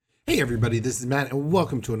Hey everybody, this is Matt and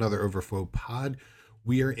welcome to another Overflow Pod.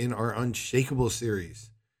 We are in our Unshakable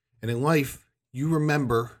series. And in life, you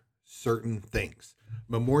remember certain things,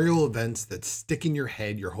 memorial events that stick in your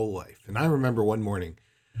head your whole life. And I remember one morning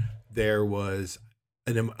there was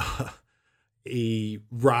a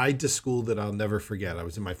ride to school that I'll never forget. I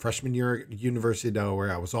was in my freshman year at University of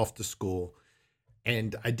Delaware. I was off to school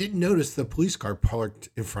and I didn't notice the police car parked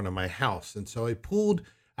in front of my house. And so I pulled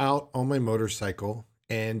out on my motorcycle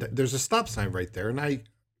and there's a stop sign right there. And I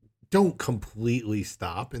don't completely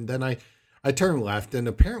stop. And then I turn left and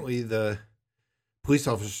apparently the police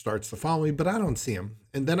officer starts to follow me, but I don't see him.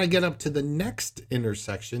 And then I get up to the next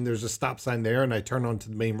intersection. There's a stop sign there and I turn onto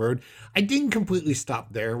the main road. I didn't completely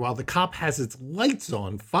stop there while the cop has its lights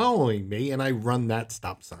on following me and I run that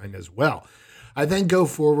stop sign as well. I then go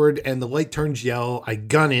forward and the light turns yellow. I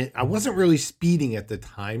gun it. I wasn't really speeding at the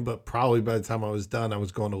time, but probably by the time I was done, I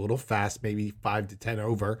was going a little fast, maybe 5 to 10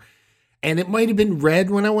 over. And it might have been red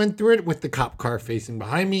when I went through it with the cop car facing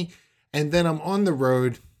behind me. And then I'm on the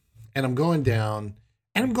road and I'm going down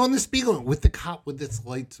and I'm going the speed limit with the cop with its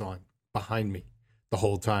lights on behind me the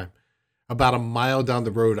whole time. About a mile down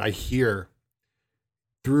the road, I hear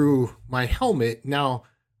through my helmet. Now,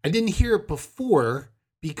 I didn't hear it before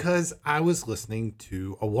because I was listening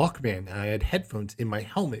to a Walkman. I had headphones in my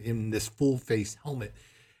helmet, in this full face helmet.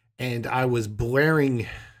 And I was blaring,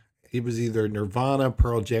 it was either Nirvana,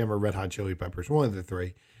 Pearl Jam, or Red Hot Chili Peppers, one of the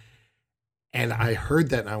three. And I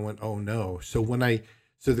heard that and I went, oh no. So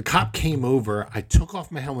the cop came over, I took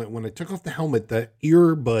off my helmet. When I took off the helmet, the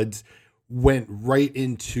earbuds went right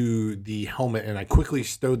into the helmet and I quickly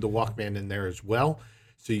stowed the Walkman in there as well.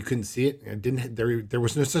 So you couldn't see it. There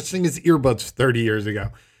was no such thing as earbuds 30 years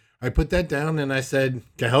ago. I put that down and I said,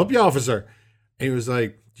 can I help you, officer? And he was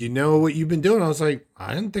like, do you know what you've been doing? I was like,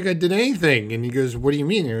 I didn't think I did anything. And he goes, what do you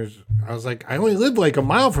mean? I was like, I only live like a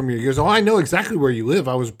mile from you. He goes, oh, I know exactly where you live.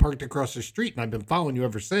 I was parked across the street and I've been following you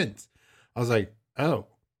ever since. I was like, oh,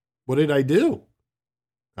 what did I do?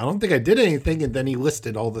 I don't think I did anything. And then he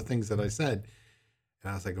listed all the things that I said.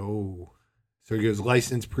 And I was like, oh. So he goes,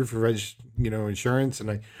 license, proof of insurance.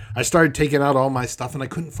 And I started taking out all my stuff and I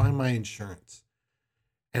couldn't find my insurance.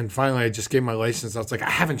 And finally, I just gave my license. I was like, I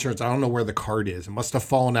have insurance. I don't know where the card is. It must have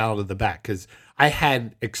fallen out of the back because I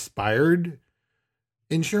had expired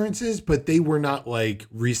insurances, but they were not like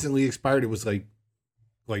recently expired. It was like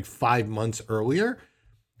 5 months earlier.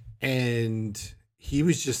 And he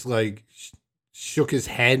was just like, shook his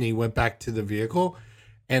head and he went back to the vehicle.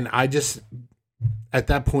 And I just, at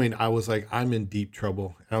that point, I was like, I'm in deep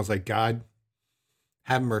trouble. And I was like, God,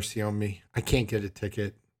 have mercy on me. I can't get a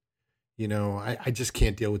ticket. I just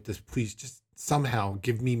can't deal with this. Please just somehow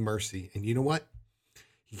give me mercy. And you know what?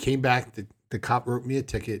 He came back. The cop wrote me a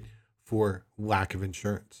ticket for lack of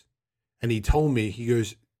insurance. And he told me, he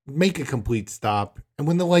goes, make a complete stop. And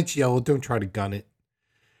when the light's yellow, don't try to gun it.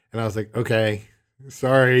 And I was like, okay,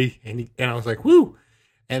 sorry. And I was like, woo.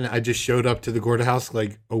 And I just showed up to the courthouse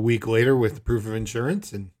like a week later with proof of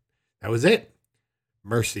insurance. And that was it.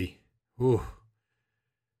 Mercy. Ooh.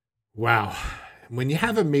 Wow. When you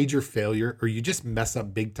have a major failure or you just mess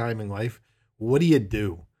up big time in life, what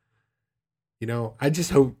do? I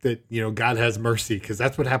just hope that, God has mercy because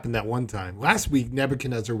that's what happened that one time. Last week,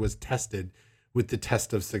 Nebuchadnezzar was tested with the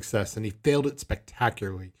test of success and he failed it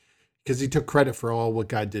spectacularly because he took credit for all what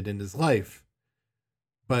God did in his life.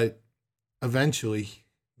 But eventually,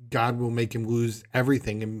 God will make him lose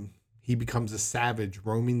everything and he becomes a savage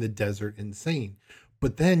roaming the desert insane.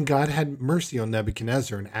 But then God had mercy on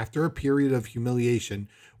Nebuchadnezzar. And after a period of humiliation,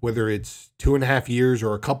 whether it's 2.5 years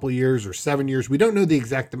or a couple years or 7 years, we don't know the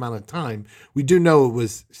exact amount of time. We do know it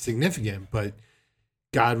was significant, but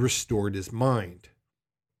God restored his mind.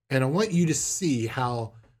 And I want you to see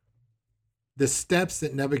how the steps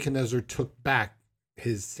that Nebuchadnezzar took back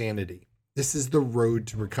his sanity. This is the road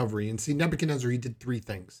to recovery. And see, Nebuchadnezzar, he did 3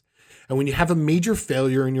 things. And when you have a major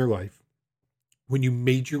failure in your life, when you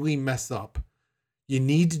majorly mess up, you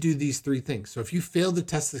need to do these 3 things. So if you fail the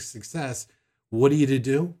test of success, what are you to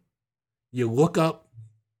do? You look up,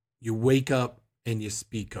 you wake up, and you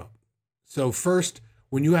speak up. So first,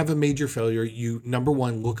 when you have a major failure, you, number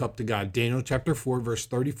 1, look up to God. Daniel chapter 4, verse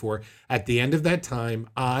 34. At the end of that time,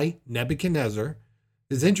 I, Nebuchadnezzar,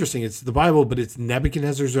 it's interesting. It's the Bible, but it's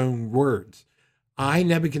Nebuchadnezzar's own words. I,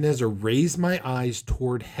 Nebuchadnezzar, raised my eyes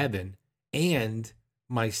toward heaven and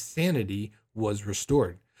my sanity was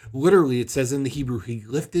restored. Literally, it says in the Hebrew, he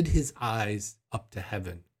lifted his eyes up to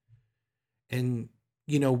heaven. And,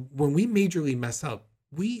 when we majorly mess up,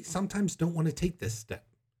 we sometimes don't want to take this step.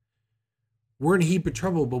 We're in a heap of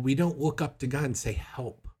trouble, but we don't look up to God and say,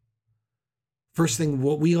 help. First thing,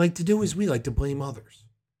 what we like to do is we like to blame others.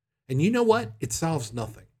 And you know what? It solves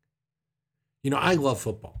nothing. I love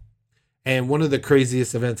football. And one of the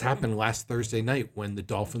craziest events happened last Thursday night when the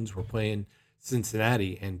Dolphins were playing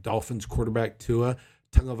Cincinnati, and Dolphins quarterback Tua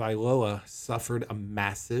Tagovailoa suffered a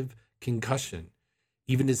massive concussion.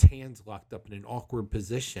 Even his hands locked up in an awkward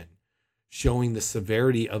position, showing the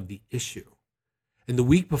severity of the issue. And the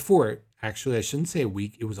week before, actually, I shouldn't say a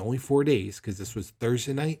week, it was only 4 days because this was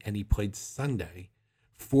Thursday night and he played Sunday.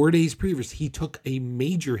 4 days previous, he took a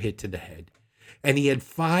major hit to the head and he had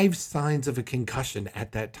 5 signs of a concussion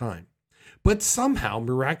at that time. But somehow,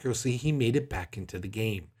 miraculously, he made it back into the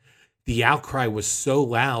game. The outcry was so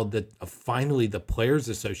loud that finally the Players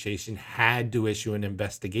Association had to issue an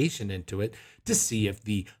investigation into it to see if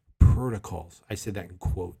the protocols, I said that in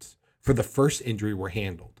quotes, for the first injury were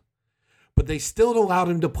handled. But they still allowed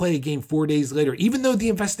him to play a game 4 days later, even though the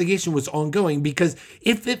investigation was ongoing, because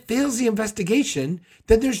if it fails the investigation,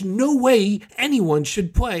 then there's no way anyone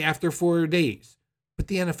should play after 4 days. But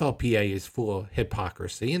the NFLPA is full of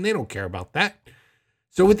hypocrisy, and they don't care about that.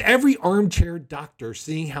 So with every armchair doctor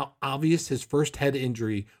seeing how obvious his first head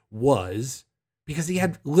injury was, because he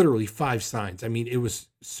had literally 5 signs. I mean, it was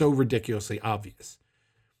so ridiculously obvious.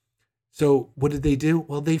 So what did they do?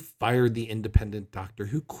 Well, they fired the independent doctor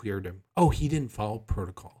who cleared him. Oh, he didn't follow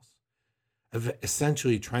protocols.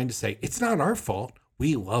 Essentially trying to say, it's not our fault.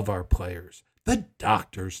 We love our players. The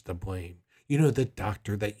doctor's to blame. The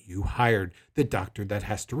doctor that you hired, the doctor that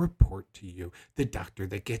has to report to you, the doctor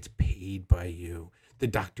that gets paid by you, the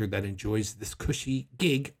doctor that enjoys this cushy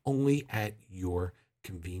gig only at your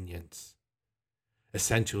convenience.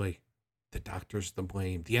 Essentially, the doctor's to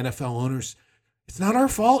blame. The NFL owners, it's not our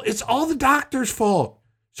fault. It's all the doctor's fault.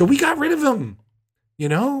 So we got rid of him.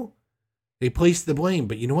 They placed the blame,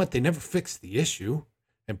 but you know what? They never fixed the issue.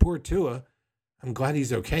 And poor Tua, I'm glad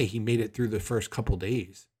he's okay. He made it through the first couple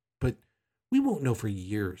days, but we won't know for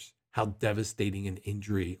years how devastating an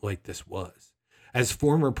injury like this was. As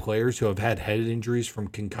former players who have had head injuries from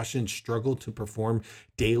concussions struggle to perform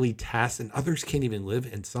daily tasks, and others can't even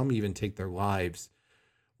live, and some even take their lives,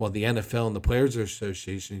 while the NFL and the Players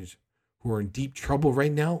Associations, who are in deep trouble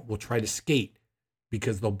right now, will try to skate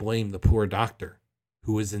because they'll blame the poor doctor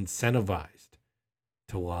who is incentivized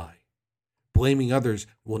to lie. Blaming others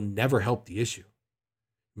will never help the issue.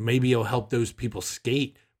 Maybe it'll help those people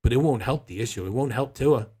skate, but it won't help the issue. It won't help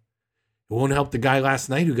Tua. It won't help the guy last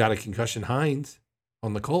night who got a concussion, Hines,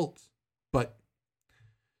 on the Colts. But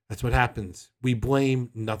that's what happens. We blame,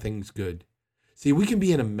 nothing's good. See, we can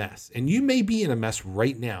be in a mess, and you may be in a mess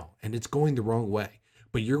right now, and it's going the wrong way.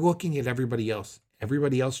 But you're looking at everybody else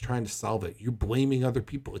trying to solve it. You're blaming other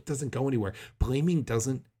people. It doesn't go anywhere. Blaming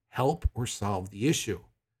doesn't help or solve the issue.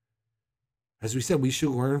 As we said, we should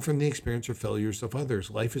learn from the experience or failures of others.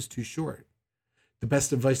 Life is too short. The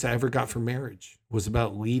best advice I ever got for marriage was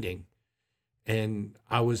about leading. And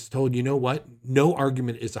I was told, you know what? No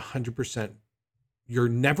argument is 100%. You're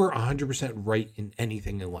never 100% right in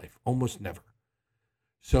anything in life. Almost never.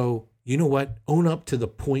 So, you know what? Own up to the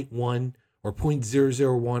 0.1 or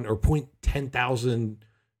 0.001 or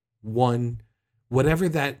 0.10,001, whatever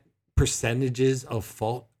that percentage is of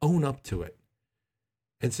fault, own up to it.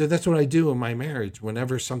 And so that's what I do in my marriage.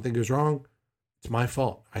 Whenever something goes wrong, it's my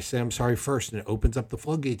fault. I say I'm sorry first, and it opens up the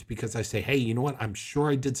floodgates because I say, hey, you know what? I'm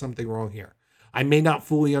sure I did something wrong here. I may not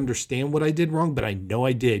fully understand what I did wrong, but I know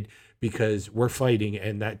I did because we're fighting,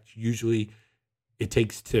 and that usually it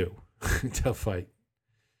takes 2 to fight.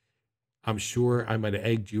 I'm sure I might have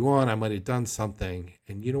egged you on. I might have done something.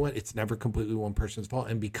 And you know what? It's never completely one person's fault.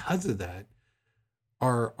 And because of that,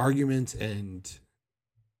 our arguments and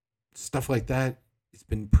stuff like that, it's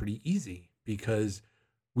been pretty easy because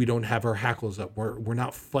we don't have our hackles up. We're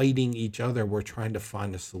not fighting each other. We're trying to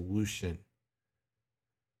find a solution.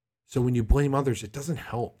 So when you blame others, it doesn't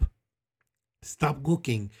help. Stop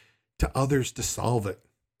looking to others to solve it.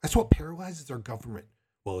 That's what paralyzes our government.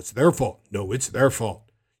 Well, it's their fault. No, it's their fault.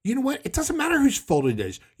 You know what? It doesn't matter whose fault it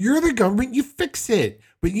is. You're the government. You fix it.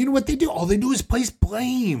 But you know what they do? All they do is place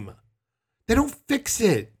blame. They don't fix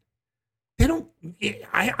it. They don't.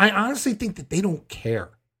 I honestly think that they don't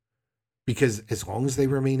care. Because as long as they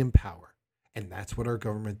remain in power, and that's what our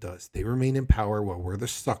government does, they remain in power while we're the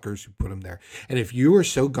suckers who put them there. And if you are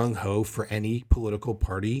so gung-ho for any political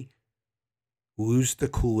party, lose the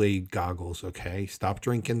Kool-Aid goggles, okay? Stop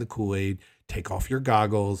drinking the Kool-Aid. Take off your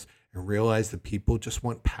goggles. And realize that people just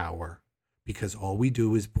want power because all we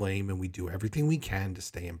do is blame and we do everything we can to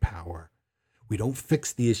stay in power. We don't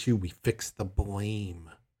fix the issue. We fix the blame.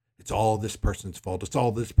 It's all this person's fault. It's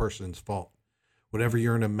all this person's fault. Whenever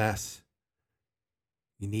you're in a mess,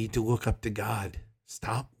 you need to look up to God.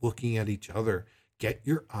 Stop looking at each other. Get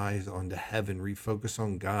your eyes onto heaven, refocus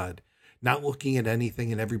on God, not looking at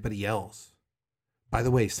anything and everybody else. By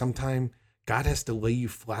the way, sometimes God has to lay you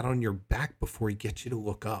flat on your back before he gets you to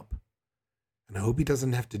look up. And I hope he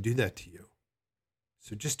doesn't have to do that to you.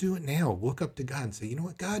 So just do it now. Look up to God and say, you know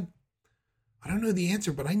what, God, I don't know the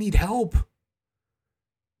answer, but I need help.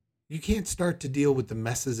 You can't start to deal with the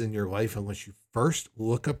messes in your life unless you first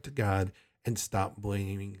look up to God and stop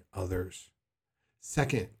blaming others.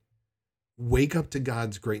 Second, wake up to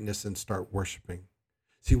God's greatness and start worshiping.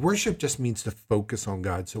 See, worship just means to focus on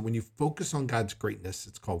God. So when you focus on God's greatness,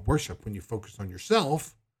 it's called worship. When you focus on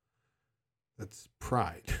yourself, that's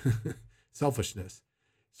pride, selfishness.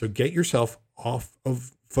 So get yourself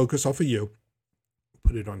focus off of you,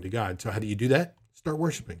 put it onto God. So how do you do that? Start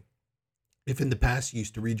worshiping. If in the past you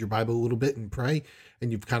used to read your Bible a little bit and pray,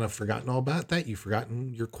 and you've kind of forgotten all about that, you've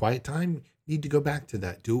forgotten your quiet time, you need to go back to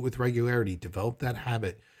that. Do it with regularity. Develop that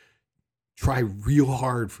habit. Try real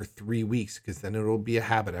hard for 3 weeks, because then it'll be a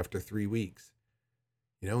habit after 3 weeks.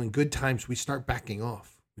 You know, in good times, we start backing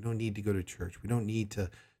off. We don't need to go to church. We don't need to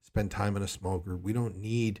spend time in a small group. We don't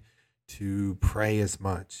need to pray as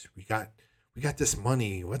much. We got this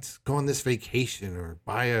money. Let's go on this vacation or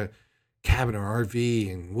buy a cabin or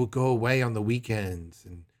RV, and we'll go away on the weekends.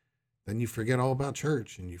 And then you forget all about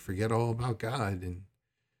church and you forget all about God, and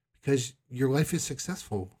because your life is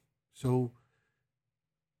successful. So,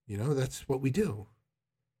 you know, that's what we do.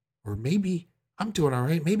 Or maybe I'm doing all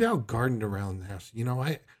right. Maybe I'll garden around the house. You know,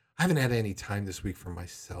 I haven't had any time this week for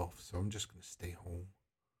myself, so I'm just going to stay home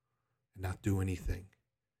and not do anything.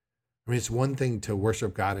 I mean, it's one thing to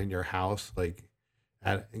worship God in your house, like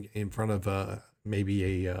in front of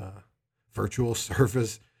maybe a virtual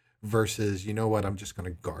service, versus, you know what, I'm just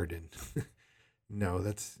going to garden. No,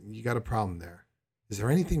 you got a problem there. Is there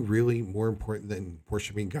anything really more important than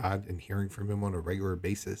worshiping God and hearing from him on a regular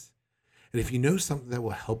basis? And if you know something that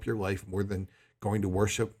will help your life more than going to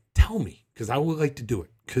worship, tell me, because I would like to do it,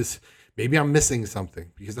 because maybe I'm missing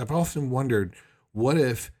something. Because I've often wondered, what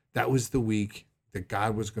if that was the week that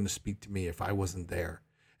God was going to speak to me if I wasn't there,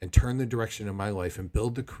 and turn the direction of my life and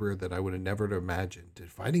build the career that I would have never imagined?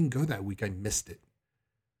 If I didn't go that week, I missed it.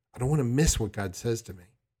 I don't want to miss what God says to me.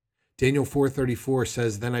 Daniel 4:34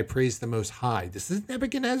 says, then I praised the Most High. This is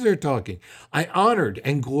Nebuchadnezzar talking. I honored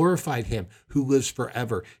and glorified him who lives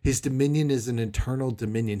forever. His dominion is an eternal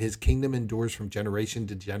dominion. His kingdom endures from generation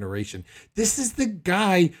to generation. This is the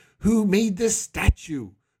guy who made this statue,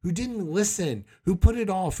 who didn't listen, who put it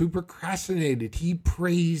off, who procrastinated. He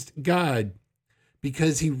praised God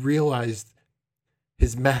because he realized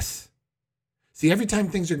his mess. See, every time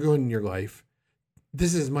things are going in your life,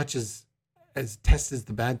 this is as much as tests as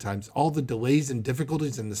the bad times, all the delays and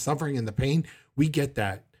difficulties and the suffering and the pain, we get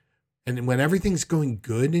that. And when everything's going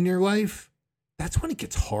good in your life, that's when it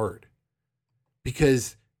gets hard,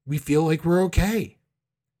 because we feel like we're okay.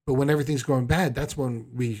 But when everything's going bad, that's when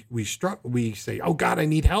we say, oh God, I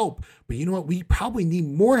need help. But you know what? We probably need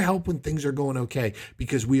more help when things are going okay,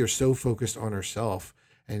 because we are so focused on ourselves,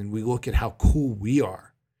 and we look at how cool we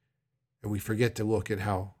are, and we forget to look at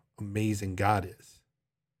how amazing God is.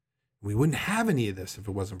 We wouldn't have any of this if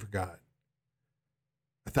it wasn't for God.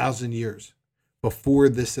 1,000 years before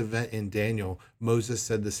this event in Daniel, Moses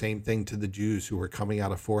said the same thing to the Jews who were coming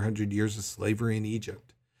out of 400 years of slavery in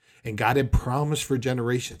Egypt. And God had promised for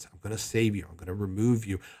generations, I'm going to save you. I'm going to remove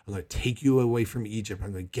you. I'm going to take you away from Egypt.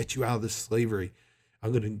 I'm going to get you out of this slavery. I'm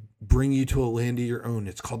going to bring you to a land of your own.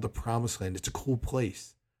 It's called the Promised Land. It's a cool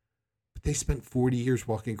place. But they spent 40 years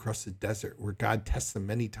walking across the desert where God tests them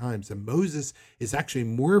many times. And Moses is actually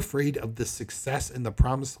more afraid of the success in the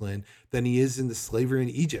Promised Land than he is in the slavery in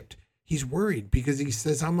Egypt. He's worried because he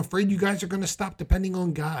says, I'm afraid you guys are going to stop depending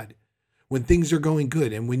on God when things are going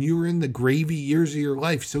good and when you are in the gravy years of your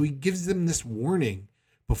life. So he gives them this warning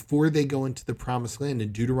before they go into the Promised Land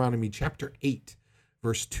in Deuteronomy chapter 8,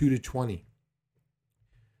 verse 2-20.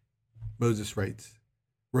 Moses writes,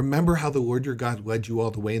 remember how the Lord your God led you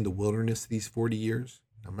all the way in the wilderness these 40 years?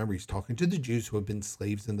 Now remember, he's talking to the Jews who have been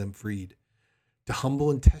slaves and then freed, to humble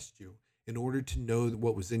and test you in order to know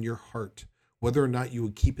what was in your heart, whether or not you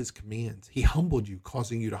would keep his commands. He humbled you,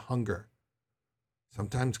 causing you to hunger.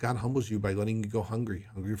 Sometimes God humbles you by letting you go hungry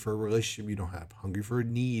for a relationship you don't have, hungry for a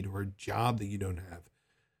need or a job that you don't have.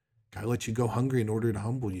 God lets you go hungry in order to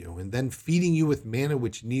humble you, and then feeding you with manna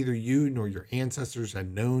which neither you nor your ancestors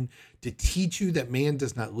had known, to teach you that man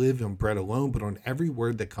does not live on bread alone, but on every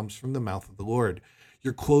word that comes from the mouth of the Lord.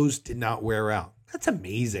 Your clothes did not wear out. That's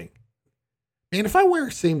amazing. Man, if I wear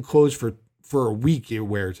the same clothes for a week, it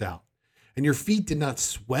wears out. And your feet did not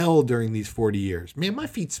swell during these 40 years. Man, my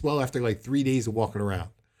feet swell after like 3 days of walking around.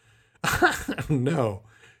 No.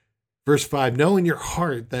 Verse 5, know in your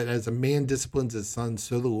heart that as a man disciplines his son,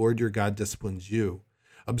 so the Lord your God disciplines you.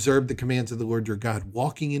 Observe the commands of the Lord your God,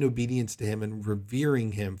 walking in obedience to him and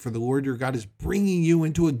revering him, for the Lord your God is bringing you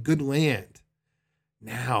into a good land.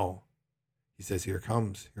 Now, he says, here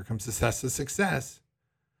comes the test of success.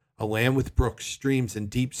 A land with brooks, streams, and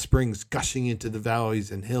deep springs gushing into the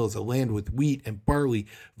valleys and hills. A land with wheat and barley,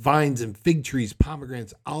 vines and fig trees,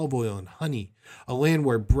 pomegranates, olive oil, and honey. A land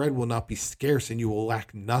where bread will not be scarce and you will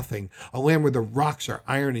lack nothing. A land where the rocks are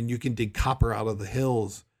iron and you can dig copper out of the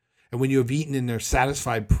hills. And when you have eaten and are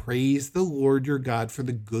satisfied, praise the Lord your God for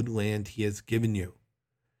the good land he has given you.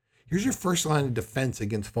 Here's your first line of defense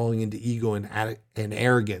against falling into ego and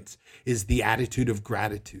arrogance, is the attitude of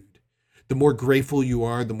gratitude. The more grateful you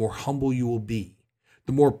are, the more humble you will be.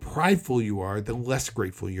 The more prideful you are, the less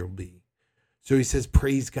grateful you'll be. So he says,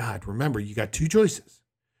 praise God. Remember, you got two choices.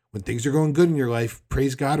 When things are going good in your life,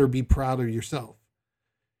 praise God or be proud of yourself.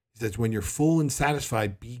 He says, when you're full and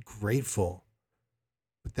satisfied, be grateful.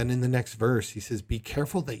 But then in the next verse, he says, be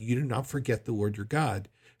careful that you do not forget the Lord your God,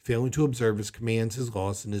 failing to observe his commands, his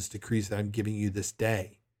laws, and his decrees that I'm giving you this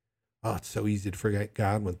day. Oh, it's so easy to forget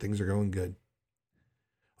God when things are going good.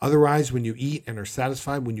 Otherwise, when you eat and are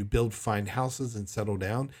satisfied, when you build fine houses and settle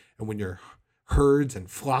down, and when your herds and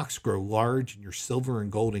flocks grow large and your silver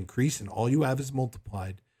and gold increase and all you have is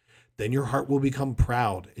multiplied, then your heart will become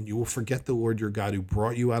proud and you will forget the Lord your God who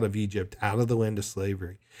brought you out of Egypt, out of the land of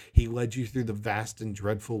slavery. He led you through the vast and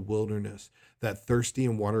dreadful wilderness, that thirsty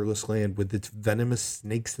and waterless land with its venomous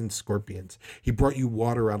snakes and scorpions. He brought you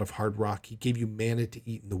water out of hard rock. He gave you manna to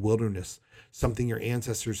eat in the wilderness, something your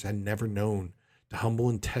ancestors had never known, to humble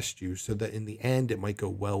and test you so that in the end it might go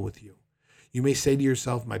well with you. You may say to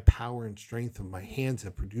yourself, my power and strength of my hands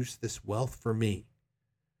have produced this wealth for me.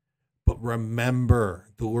 But remember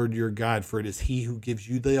the Lord your God, for it is he who gives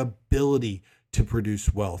you the ability to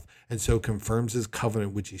produce wealth, and so confirms his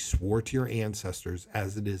covenant which he swore to your ancestors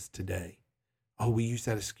as it is today. Oh, we use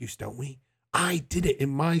that excuse, don't we? I did it in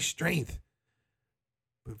my strength.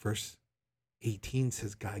 But verse 18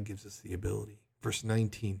 says God gives us the ability. Verse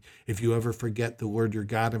 19, if you ever forget the Lord your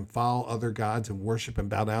God and follow other gods and worship and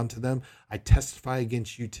bow down to them, I testify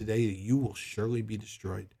against you today that you will surely be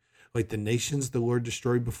destroyed. Like the nations the Lord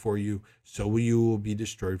destroyed before you, so you will be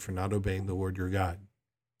destroyed for not obeying the Lord your God.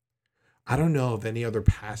 I don't know of any other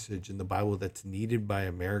passage in the Bible that's needed by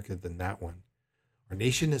America than that one. Our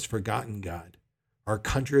nation has forgotten God. Our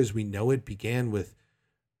country as we know it began with,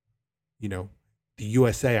 the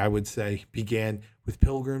USA, I would say, began with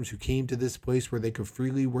pilgrims who came to this place where they could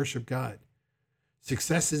freely worship God.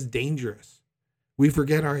 Success is dangerous. We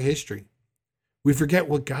forget our history. We forget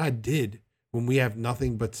what God did when we have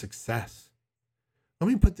nothing but success. Let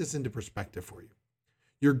me put this into perspective for you.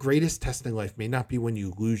 Your greatest test in life may not be when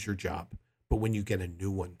you lose your job, but when you get a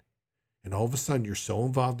new one. And all of a sudden, you're so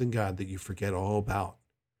involved in God that you forget all about.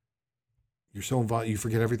 You're so involved, you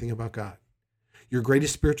forget everything about God. Your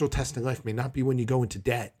greatest spiritual test in life may not be when you go into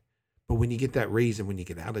debt, but when you get that raise and when you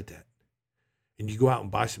get out of debt. And you go out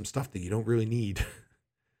and buy some stuff that you don't really need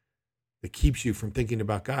that keeps you from thinking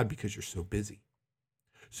about God because you're so busy.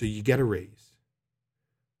 So you get a raise.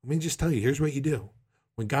 Let me just tell you, here's what you do.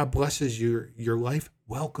 When God blesses your life,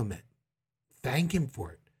 welcome it. Thank him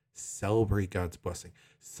for it. Celebrate God's blessing.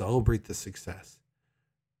 Celebrate the success.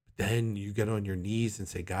 Then you get on your knees and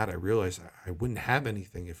say, God, I realize I wouldn't have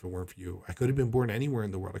anything if it weren't for you. I could have been born anywhere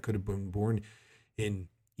in the world. I could have been born in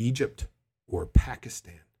Egypt or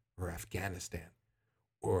Pakistan or Afghanistan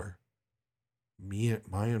or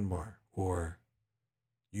Myanmar or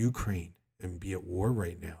Ukraine and be at war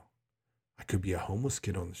right now. I could be a homeless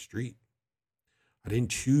kid on the street. I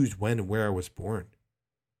didn't choose when and where I was born.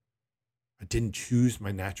 I didn't choose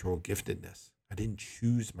my natural giftedness. I didn't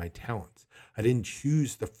choose my talents. I didn't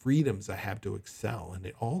choose the freedoms I have to excel, and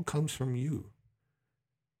it all comes from you.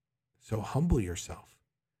 So humble yourself,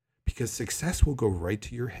 because success will go right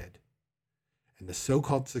to your head. And the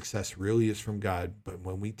so-called success really is from God, but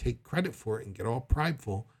when we take credit for it and get all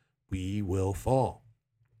prideful, we will fall.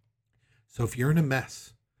 So if you're in a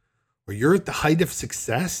mess, or you're at the height of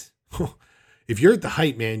success, if you're at the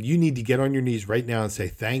height, man, you need to get on your knees right now and say,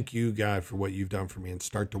 thank you, God, for what you've done for me, and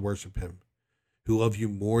start to worship him, who loves you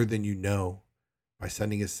more than you know by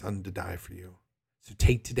sending his son to die for you. So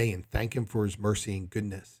take today and thank him for his mercy and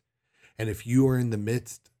goodness. And if you are in the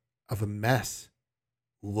midst of a mess,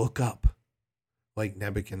 look up like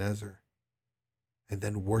Nebuchadnezzar and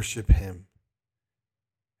then worship him.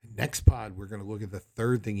 Next pod, we're going to look at the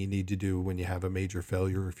third thing you need to do when you have a major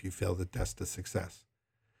failure, if you fail the test of success.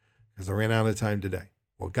 Because I ran out of time today.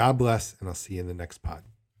 Well, God bless, and I'll see you in the next pod.